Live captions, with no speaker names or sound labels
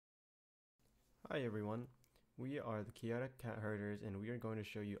Hi everyone, we are the Chaotic Cat Herders and we are going to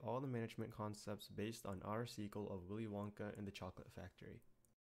show you all the management concepts based on our sequel of Willy Wonka and the Chocolate Factory.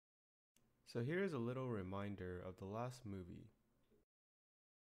 So here is a little reminder of the last movie.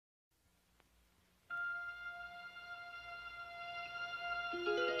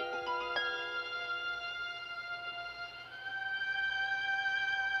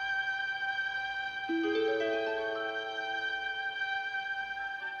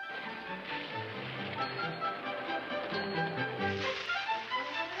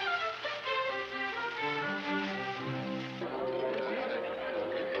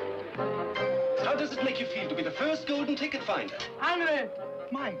 How does it make you feel to be the first golden ticket finder? Honored!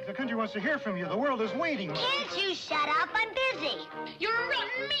 Mike, the country wants to hear from you. The world is waiting. Can't you shut up? I'm busy. You're a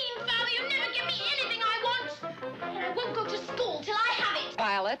rotten, mean father. You never give me anything I want. And I won't go to school till I have it.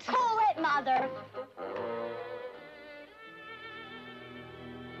 Violet. Cool it, Mother.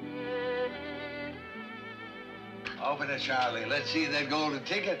 Open it, Charlie. Let's see that golden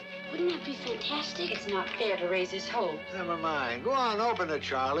ticket. Wouldn't that be fantastic? It's not fair to raise his hopes. Never mind. Go on, open it,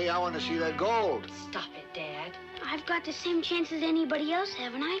 Charlie. I want to see that gold. Stop it, Dad. I've got the same chance as anybody else,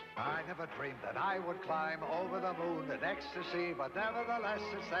 haven't I? I never dreamed that I would climb over the moon in ecstasy, but nevertheless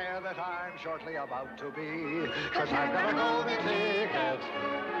it's there that I'm shortly about to be. 'Cause I've got a golden ticket.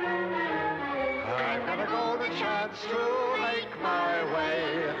 I've got a golden chance to make my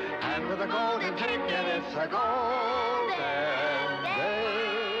way. And with a golden ticket, it's a golden day.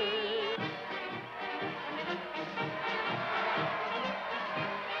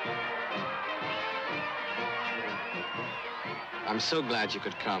 I'm so glad you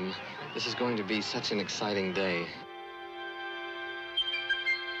could come. This is going to be such an exciting day.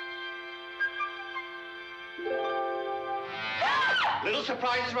 Little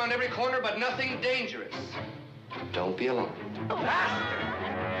surprises around every corner, but nothing dangerous. Don't be alarmed.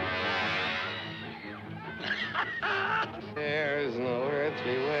 There's no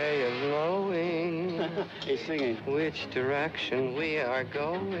earthly way of knowing He's singing. which direction we are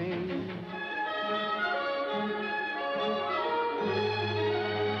going.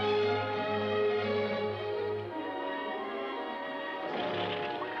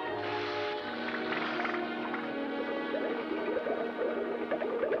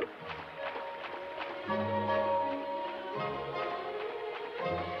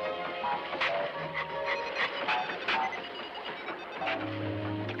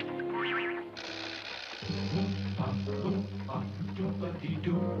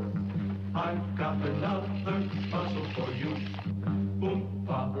 I've got another puzzle for you.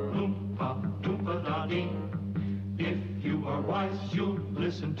 Oompa, loompa, doompa da dee. If you are wise, you'll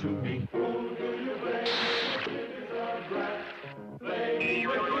listen to me. Who do you blame? It is a brat. Playing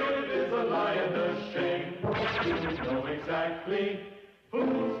with kid is a lie and a shame. You know exactly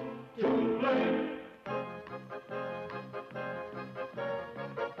who's to blame.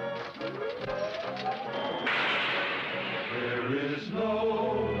 There is no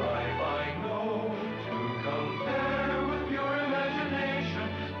life I know to compare with your imagination.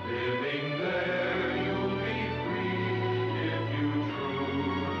 Living there, you'll be free if you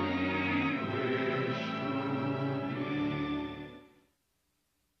truly wish to be.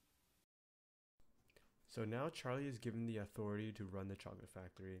 So now Charlie is given the authority to run the chocolate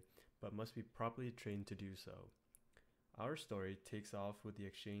factory, but must be properly trained to do so. Our story takes off with the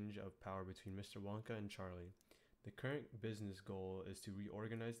exchange of power between Mr. Wonka and Charlie. The current business goal is to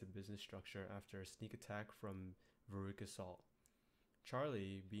reorganize the business structure after a sneak attack from Veruca Salt.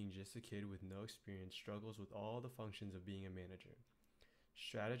 Charlie, being just a kid with no experience, struggles with all the functions of being a manager.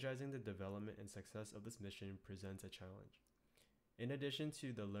 Strategizing the development and success of this mission presents a challenge. In addition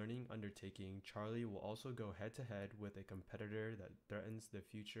to the learning undertaking, Charlie will also go head-to-head with a competitor that threatens the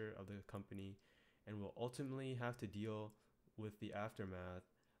future of the company and will ultimately have to deal with the aftermath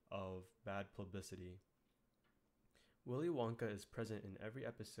of bad publicity. Willy Wonka is present in every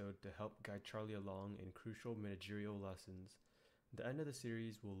episode to help guide Charlie along in crucial managerial lessons. The end of the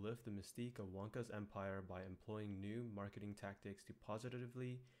series will lift the mystique of Wonka's empire by employing new marketing tactics to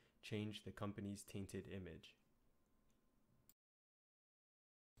positively change the company's tainted image.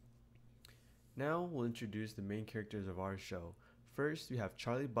 Now we'll introduce the main characters of our show. First, we have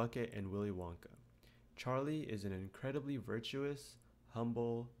Charlie Bucket and Willy Wonka. Charlie is an incredibly virtuous,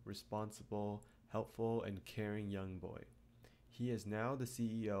 humble, responsible, helpful, and caring young boy. He is now the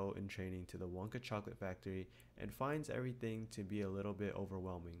CEO in training to the Wonka Chocolate Factory and finds everything to be a little bit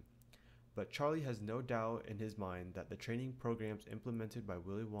overwhelming. But Charlie has no doubt in his mind that the training programs implemented by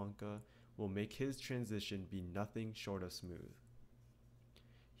Willy Wonka will make his transition be nothing short of smooth.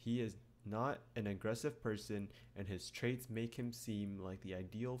 He is not an aggressive person, and his traits make him seem like the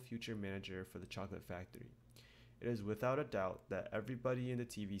ideal future manager for the chocolate factory. It is without a doubt that everybody in the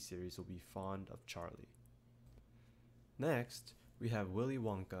TV series will be fond of Charlie. Next, we have Willy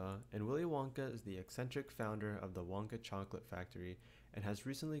Wonka, and Willy Wonka is the eccentric founder of the Wonka Chocolate Factory and has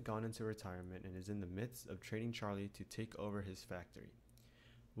recently gone into retirement and is in the midst of training Charlie to take over his factory.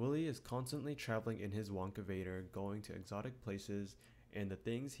 Willy is constantly traveling in his Wonka Vader, going to exotic places, and the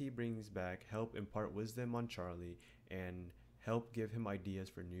things he brings back help impart wisdom on Charlie and help give him ideas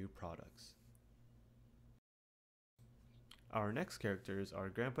for new products. Our next characters are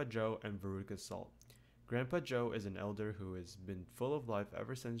Grandpa Joe and Veruca Salt. Grandpa Joe is an elder who has been full of life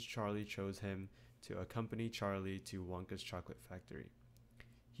ever since Charlie chose him to accompany Charlie to Wonka's chocolate factory.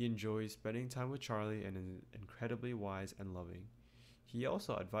 He enjoys spending time with Charlie and is incredibly wise and loving. He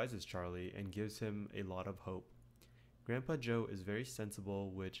also advises Charlie and gives him a lot of hope. Grandpa Joe is very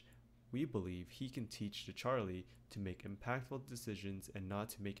sensible, which we believe he can teach to Charlie to make impactful decisions and not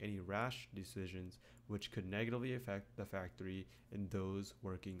to make any rash decisions which could negatively affect the factory and those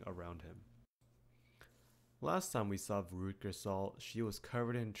working around him. Last time we saw Veruca Salt, she was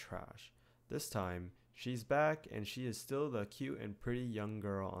covered in trash. This time, she's back and she is still the cute and pretty young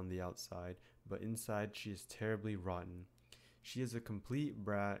girl on the outside, but inside she is terribly rotten. She is a complete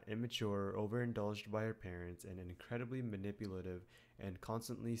brat, immature, overindulged by her parents, and incredibly manipulative and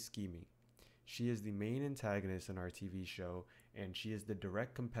constantly scheming. She is the main antagonist in our TV show, and she is the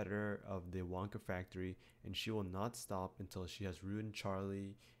direct competitor of the Wonka factory, and she will not stop until she has ruined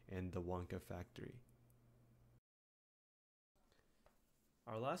Charlie and the Wonka factory.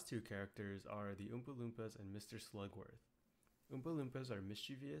 Our last two characters are the Oompa Loompas and Mr. Slugworth. Oompa Loompas are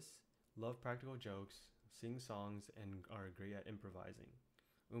mischievous, love practical jokes, sing songs, and are great at improvising.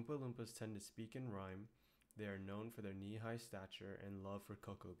 Oompa Loompas tend to speak in rhyme. They are known for their knee-high stature and love for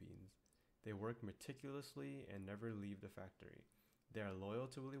cocoa beans. They work meticulously and never leave the factory. They are loyal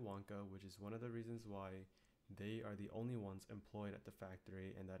to Willy Wonka, which is one of the reasons why they are the only ones employed at the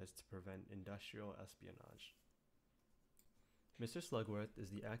factory, and that is to prevent industrial espionage. Mr. Slugworth is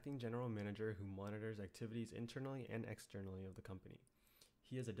the acting general manager who monitors activities internally and externally of the company.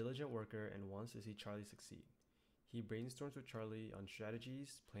 He is a diligent worker and wants to see Charlie succeed. He brainstorms with Charlie on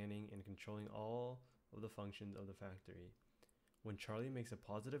strategies, planning, and controlling all of the functions of the factory. When Charlie makes a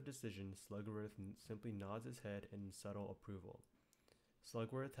positive decision, Slugworth simply nods his head in subtle approval.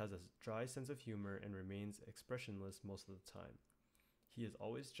 Slugworth has a dry sense of humor and remains expressionless most of the time. He is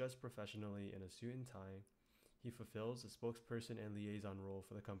always dressed professionally in a suit and tie. He fulfills the spokesperson and liaison role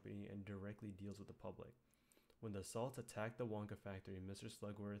for the company and directly deals with the public. When the Salts attack the Wonka factory, Mr.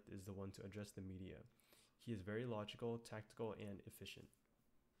 Slugworth is the one to address the media. He is very logical, tactical, and efficient.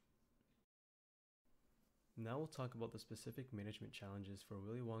 Now we'll talk about the specific management challenges for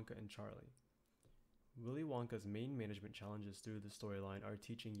Willy Wonka and Charlie. Willy Wonka's main management challenges through the storyline are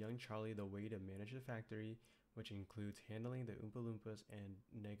teaching young Charlie the way to manage the factory, which includes handling the Oompa Loompas and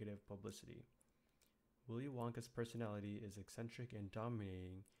negative publicity. Willy Wonka's personality is eccentric and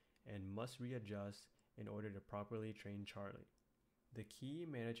dominating and must readjust in order to properly train Charlie. The key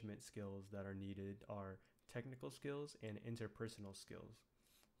management skills that are needed are technical skills and interpersonal skills.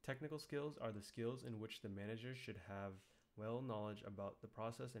 Technical skills are the skills in which the manager should have well knowledge about the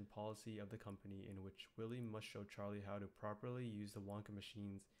process and policy of the company, in which Willy must show Charlie how to properly use the Wonka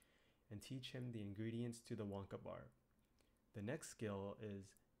machines and teach him the ingredients to the Wonka bar. The next skill is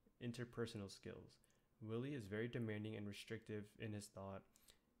interpersonal skills. Willy is very demanding and restrictive in his thought.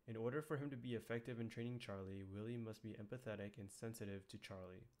 In order for him to be effective in training Charlie, Willy must be empathetic and sensitive to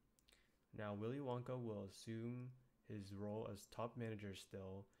Charlie. Now, Willy Wonka will assume his role as top manager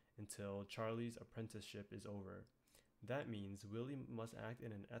still until Charlie's apprenticeship is over. That means Willy must act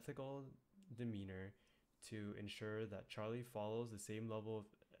in an ethical demeanor to ensure that Charlie follows the same level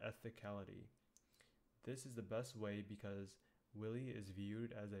of ethicality. This is the best way because Willy is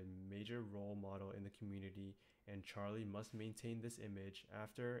viewed as a major role model in the community, and Charlie must maintain this image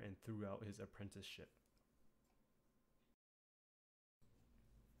after and throughout his apprenticeship.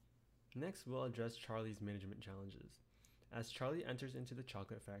 Next, we'll address Charlie's management challenges. As Charlie enters into the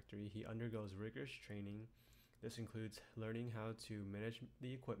chocolate factory, he undergoes rigorous training. This includes learning how to manage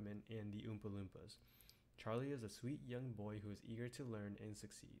the equipment and the Oompa Loompas. Charlie is a sweet young boy who is eager to learn and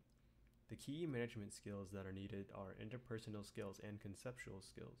succeed. The key management skills that are needed are interpersonal skills and conceptual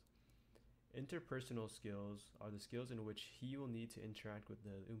skills. Interpersonal skills are the skills in which he will need to interact with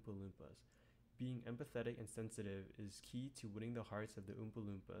the Oompa Loompas. Being empathetic and sensitive is key to winning the hearts of the Oompa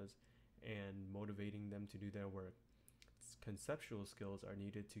Loompas and motivating them to do their work. Conceptual skills are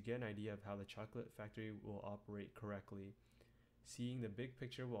needed to get an idea of how the chocolate factory will operate correctly. Seeing the big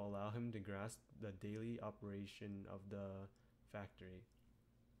picture will allow him to grasp the daily operation of the factory.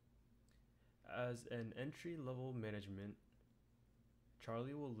 As an entry-level management,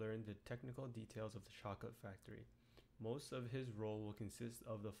 Charlie will learn the technical details of the chocolate factory. Most of his role will consist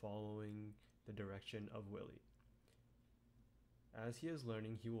of the following the direction of Willie. As he is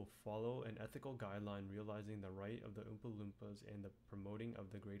learning, he will follow an ethical guideline, realizing the right of the Oompa Loompas and the promoting of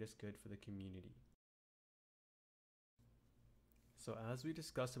the greatest good for the community. So as we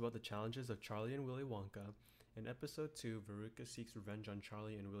discussed about the challenges of Charlie and Willy Wonka, in episode 2, Veruca seeks revenge on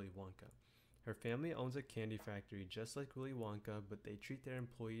Charlie and Willy Wonka. Her family owns a candy factory just like Willy Wonka, but they treat their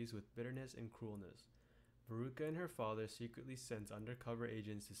employees with bitterness and cruelness. Veruca and her father secretly sends undercover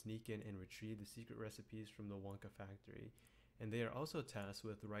agents to sneak in and retrieve the secret recipes from the Wonka factory, and they are also tasked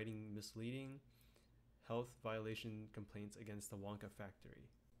with writing misleading health violation complaints against the Wonka factory.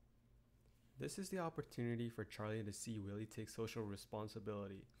 This is the opportunity for Charlie to see Willie take social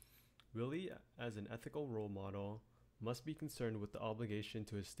responsibility. Willie, as an ethical role model, must be concerned with the obligation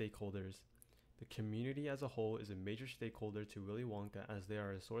to his stakeholders. The community as a whole is a major stakeholder to Willy Wonka as they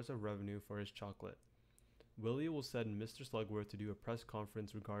are a source of revenue for his chocolate. Willie will send Mr. Slugworth to do a press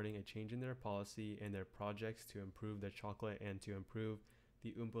conference regarding a change in their policy and their projects to improve their chocolate and to improve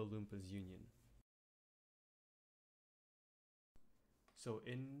the Oompa Loompas union. So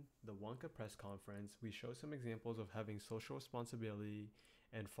in the Wonka press conference, we show some examples of having social responsibility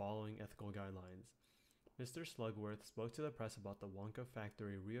and following ethical guidelines. Mr. Slugworth spoke to the press about the Wonka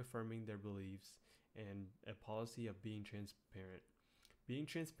factory reaffirming their beliefs and a policy of being transparent. Being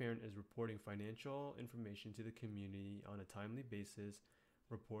transparent is reporting financial information to the community on a timely basis,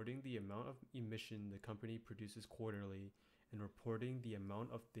 reporting the amount of emission the company produces quarterly, and reporting the amount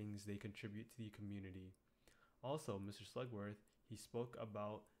of things they contribute to the community. Also, Mr. Slugworth, he spoke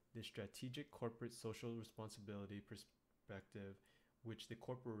about the strategic corporate social responsibility perspective, which the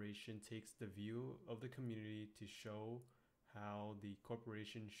corporation takes the view of the community to show how the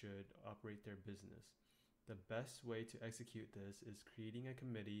corporation should operate their business. The best way to execute this is creating a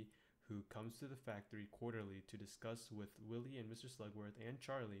committee who comes to the factory quarterly to discuss with Willie and Mr. Slugworth and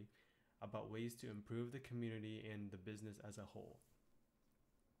Charlie about ways to improve the community and the business as a whole.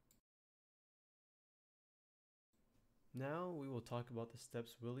 Now we will talk about the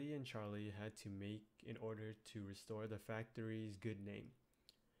steps Willie and Charlie had to make in order to restore the factory's good name.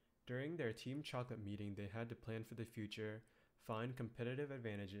 During their Team Chocolate meeting, they had to plan for the future, find competitive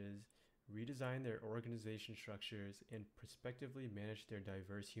advantages, redesign their organization structures, and prospectively manage their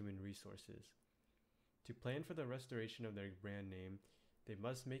diverse human resources. To plan for the restoration of their brand name, they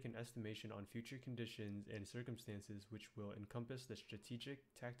must make an estimation on future conditions and circumstances which will encompass the strategic,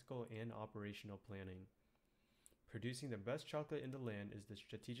 tactical, and operational planning. Producing the best chocolate in the land is the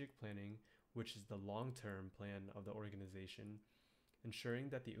strategic planning, which is the long-term plan of the organization. Ensuring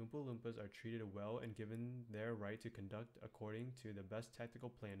that the Oompa Loompas are treated well and given their right to conduct according to the best tactical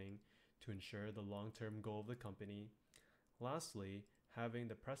planning to ensure the long-term goal of the company. Lastly, having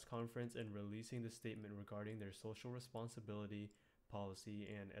the press conference and releasing the statement regarding their social responsibility policy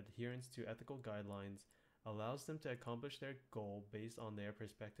and adherence to ethical guidelines allows them to accomplish their goal based on their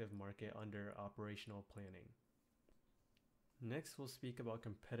prospective market under operational planning. Next, we'll speak about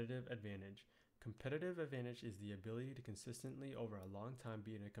competitive advantage. Competitive advantage is the ability to consistently over a long time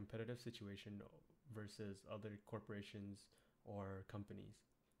be in a competitive situation versus other corporations or companies.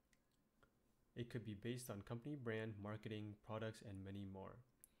 It could be based on company brand, marketing, products, and many more.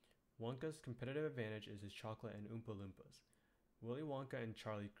 Wonka's competitive advantage is his chocolate and Oompa Loompas. Willy Wonka and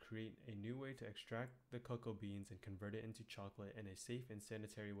Charlie create a new way to extract the cocoa beans and convert it into chocolate in a safe and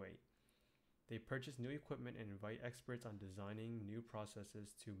sanitary way. They purchase new equipment and invite experts on designing new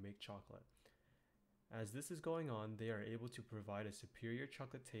processes to make chocolate. As this is going on, they are able to provide a superior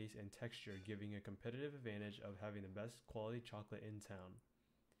chocolate taste and texture, giving a competitive advantage of having the best quality chocolate in town.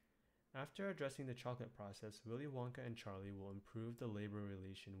 After addressing the chocolate process, Willy Wonka and Charlie will improve the labor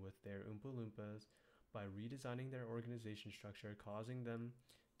relation with their Oompa Loompas by redesigning their organization structure, causing them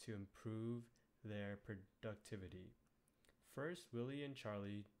to improve their productivity. First, Willie and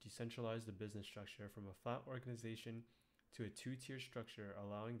Charlie decentralized the business structure from a flat organization to a two-tier structure,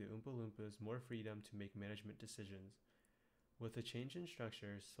 allowing the Oompa Loompas more freedom to make management decisions. With a change in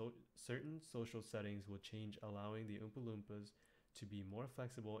structure, certain social settings will change, allowing the Oompa Loompas to be more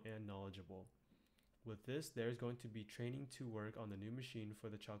flexible and knowledgeable. With this, there's going to be training to work on the new machine for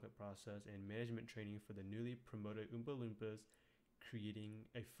the chocolate process and management training for the newly promoted Oompa Loompas, creating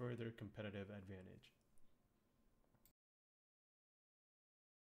a further competitive advantage.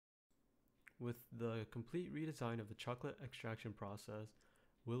 With the complete redesign of the chocolate extraction process,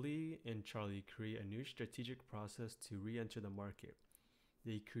 Willie and Charlie create a new strategic process to re-enter the market.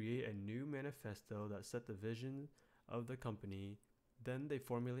 They create a new manifesto that set the vision of the company. Then they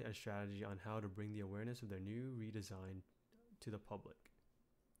formulate a strategy on how to bring the awareness of their new redesign to the public.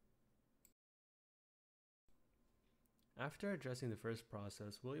 After addressing the first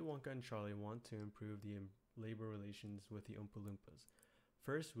process, Willy Wonka and Charlie want to improve the labor relations with the Oompa Loompas.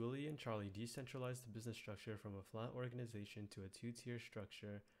 First, Willy and Charlie decentralized the business structure from a flat organization to a two-tier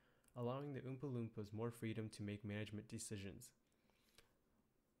structure, allowing the Oompa Loompas more freedom to make management decisions.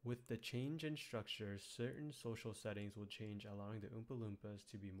 With the change in structure, certain social settings will change, allowing the Oompa Loompas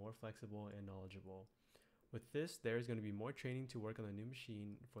to be more flexible and knowledgeable. With this, there is going to be more training to work on the new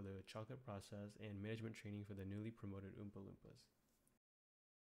machine for the chocolate process and management training for the newly promoted Oompa Loompas.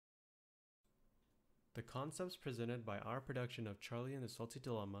 The concepts presented by our production of Charlie and the Salty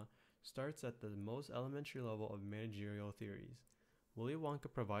Dilemma starts at the most elementary level of managerial theories. Willy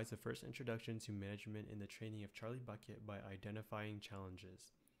Wonka provides the first introduction to management in the training of Charlie Bucket by identifying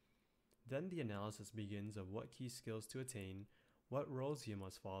challenges. Then the analysis begins of what key skills to attain, what roles he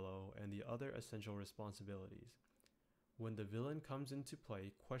must follow, and the other essential responsibilities. When the villain comes into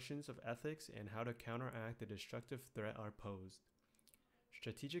play, questions of ethics and how to counteract the destructive threat are posed.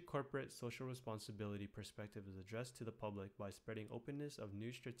 Strategic corporate social responsibility perspective is addressed to the public by spreading openness of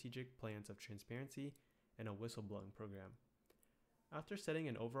new strategic plans of transparency and a whistleblowing program. After setting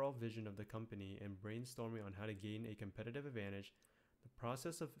an overall vision of the company and brainstorming on how to gain a competitive advantage, the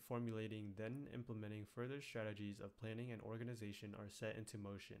process of formulating then implementing further strategies of planning and organization are set into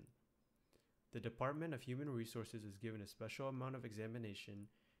motion. The Department of Human Resources is given a special amount of examination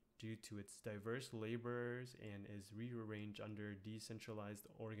due to its diverse laborers and is rearranged under decentralized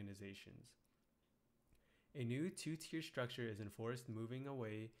organizations. A new two-tier structure is enforced, moving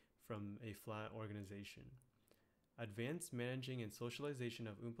away from a flat organization. Advanced managing and socialization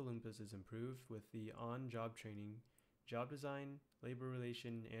of Oompa Loompas is improved with the on-job training, job design, labor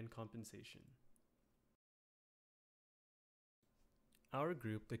relation, and compensation. Our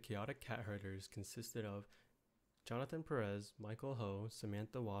group, the Chaotic Cat Herders, consisted of Jonathan Perez, Michael Ho,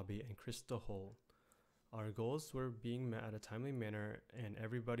 Samantha Wabi, and Christa Howell. Our goals were being met at a timely manner, and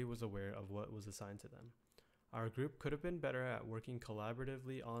everybody was aware of what was assigned to them. Our group could have been better at working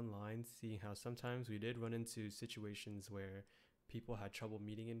collaboratively online, seeing how sometimes we did run into situations where people had trouble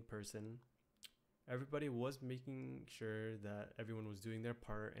meeting in person. Everybody was making sure that everyone was doing their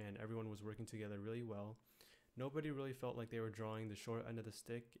part and everyone was working together really well. Nobody really felt like they were drawing the short end of the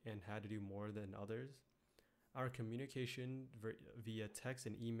stick and had to do more than others. Our communication via text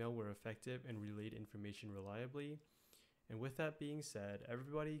and email were effective and relayed information reliably. And with that being said,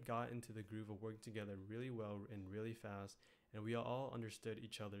 everybody got into the groove of working together really well and really fast, and we all understood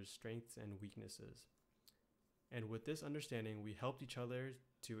each other's strengths and weaknesses. And with this understanding, we helped each other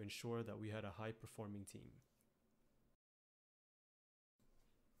to ensure that we had a high-performing team.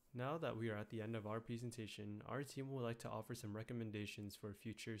 Now that we are at the end of our presentation, our team would like to offer some recommendations for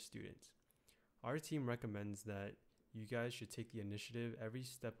future students. Our team recommends that you guys should take the initiative every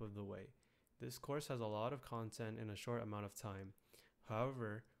step of the way. This course has a lot of content in a short amount of time.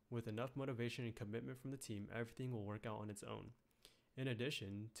 However, with enough motivation and commitment from the team, everything will work out on its own. In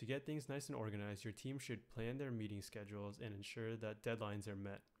addition, to get things nice and organized, your team should plan their meeting schedules and ensure that deadlines are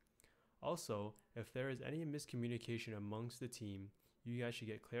met. Also, if there is any miscommunication amongst the team, you guys should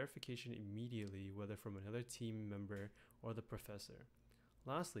get clarification immediately, whether from another team member or the professor.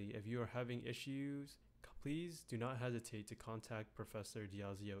 Lastly, if you are having issues, please do not hesitate to contact Professor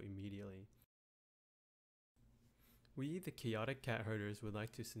Diazio immediately. We, the Chaotic Cat Herders, would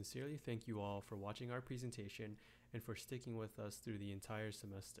like to sincerely thank you all for watching our presentation and for sticking with us through the entire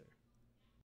semester.